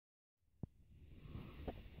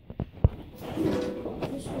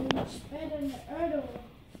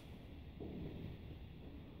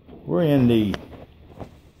We're in the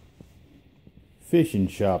fishing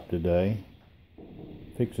shop today,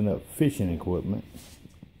 fixing up fishing equipment.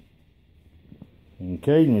 And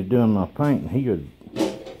Caden is doing my painting. He had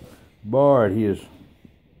borrowed his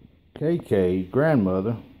KK's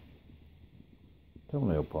grandmother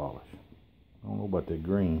toenail polish. I don't know about that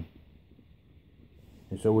green.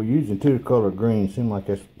 And so we're using two color green. Seems like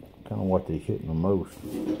that's kind of what they're hitting the most.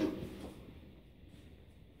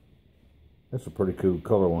 That's a pretty cool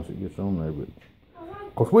color once it gets on there, but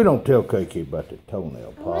of course we don't tell KK about the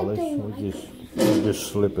toenail polish. We just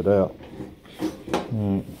slip it out.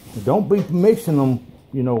 Don't be mixing them,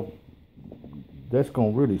 you know. That's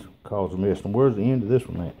gonna really cause a mess. And where's the end of this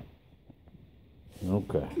one at?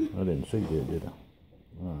 Okay, I didn't see that, did I?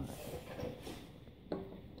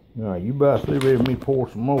 Alright, you about to ready for me to pour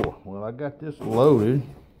some more. Well, I got this loaded,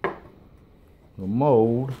 the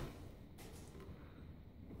mold.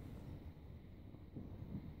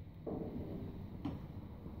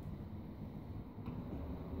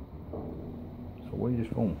 So we're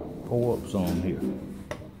just gonna pour up some here.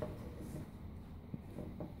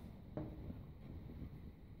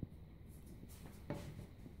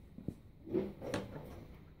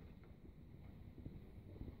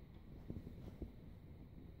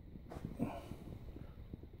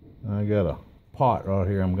 I got a pot right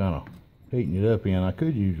here I'm gonna heating it up in. I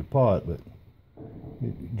could use a pot, but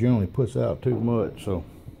it generally puts out too much, so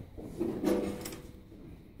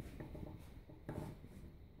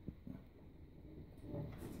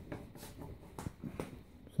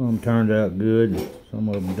some turned out good, some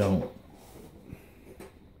of them don't.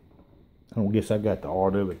 I don't guess I got the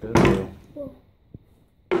art of it that way.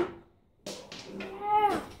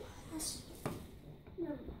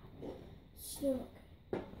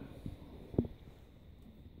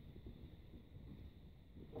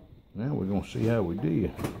 Now we're going to see how we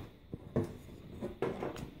did.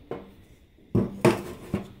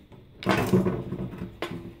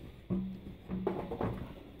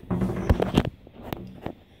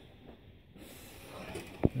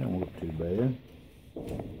 That don't look too bad.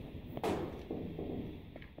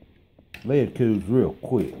 Lead cools real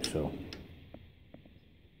quick, so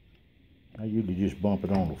I usually just bump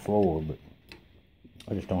it on the floor, but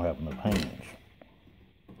I just don't have enough hands.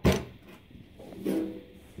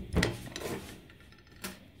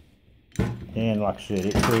 And like I said,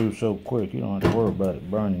 it cools so quick you don't have to worry about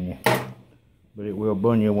it burning you. But it will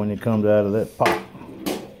burn you when it comes out of that pot.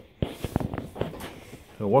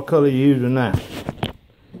 So what color are you using now?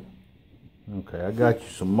 Okay, I got you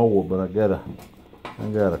some more, but I gotta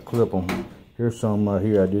clip them. Here's some right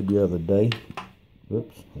here I did the other day.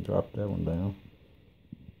 Oops, I dropped that one down.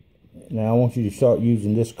 Now I want you to start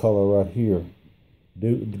using this color right here.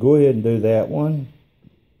 Go ahead and do that one.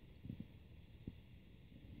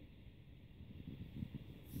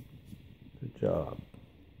 Good job.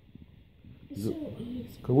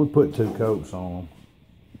 Cause we put two coats on them,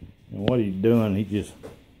 and what he's doing, he's just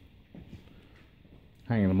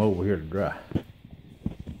hanging them over here to dry.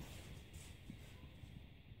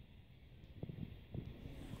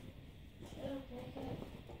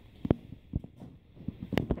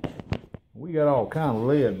 We got all kind of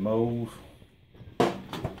lead molds.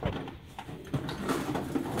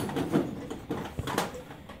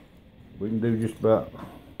 We can do just about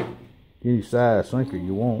any size sinker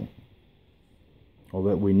you want, or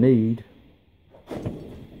that we need,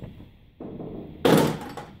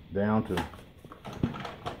 down to,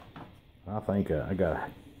 I think I got a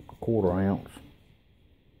 1/4 ounce,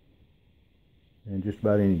 and just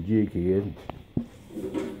about any jig head.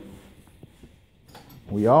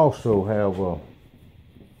 We also have a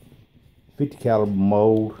 50 caliber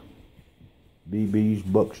mold, BBs,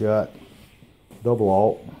 buckshot, double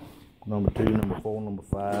alt, number 2, number 4, number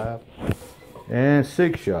 5, and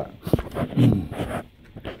 6 shot.